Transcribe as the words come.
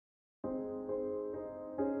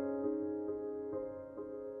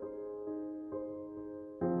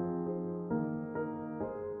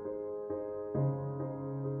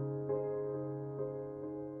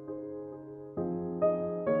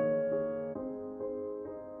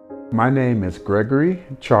My name is Gregory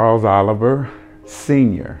Charles Oliver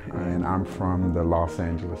Sr., and I'm from the Los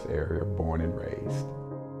Angeles area, born and raised.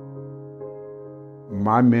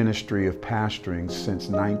 My ministry of pastoring since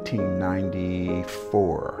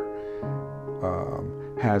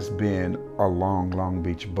 1994 has been along Long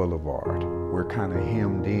Beach Boulevard. We're kind of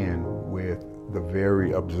hemmed in with the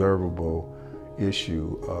very observable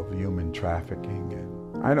issue of human trafficking.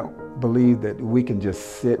 And I don't believe that we can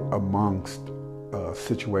just sit amongst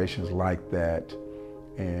situations like that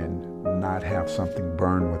and not have something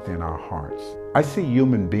burn within our hearts. I see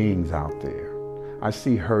human beings out there. I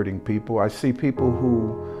see hurting people. I see people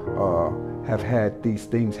who have had these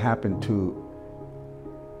things happen to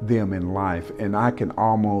them in life, and I can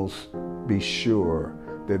almost be sure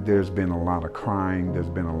that there's been a lot of crying, there's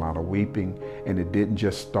been a lot of weeping, and it didn't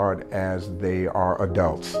just start as they are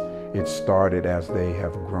adults. It started as they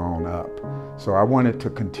have grown up. So I wanted to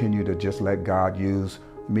continue to just let God use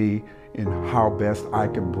me in how best I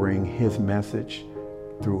can bring His message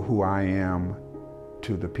through who I am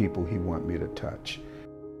to the people He wants me to touch.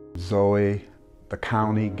 Zoe, the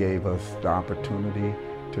county gave us the opportunity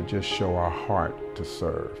to just show our heart to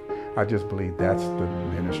serve. I just believe that's the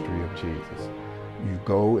ministry of Jesus. You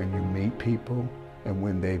go and you meet people, and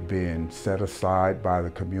when they've been set aside by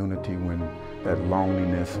the community, when that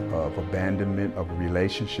loneliness of abandonment of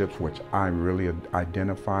relationships, which I really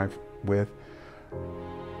identify with,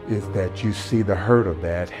 is that you see the hurt of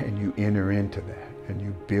that and you enter into that and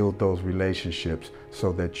you build those relationships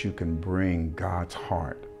so that you can bring God's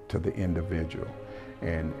heart to the individual.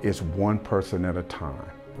 And it's one person at a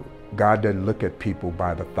time. God doesn't look at people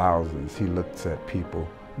by the thousands. He looks at people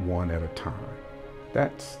one at a time.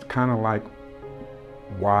 That's kind of like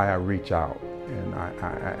why I reach out, and I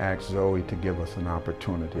asked Zoe to give us an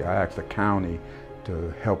opportunity. I asked the county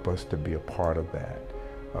to help us to be a part of that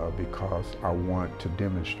because I want to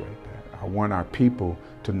demonstrate that. I want our people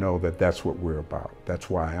to know that that's what we're about. That's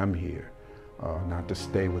why I'm here, not to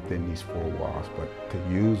stay within these four walls, but to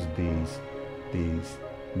use these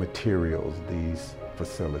materials, these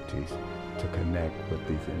facilities to connect with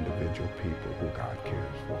these individual people who God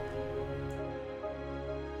cares for.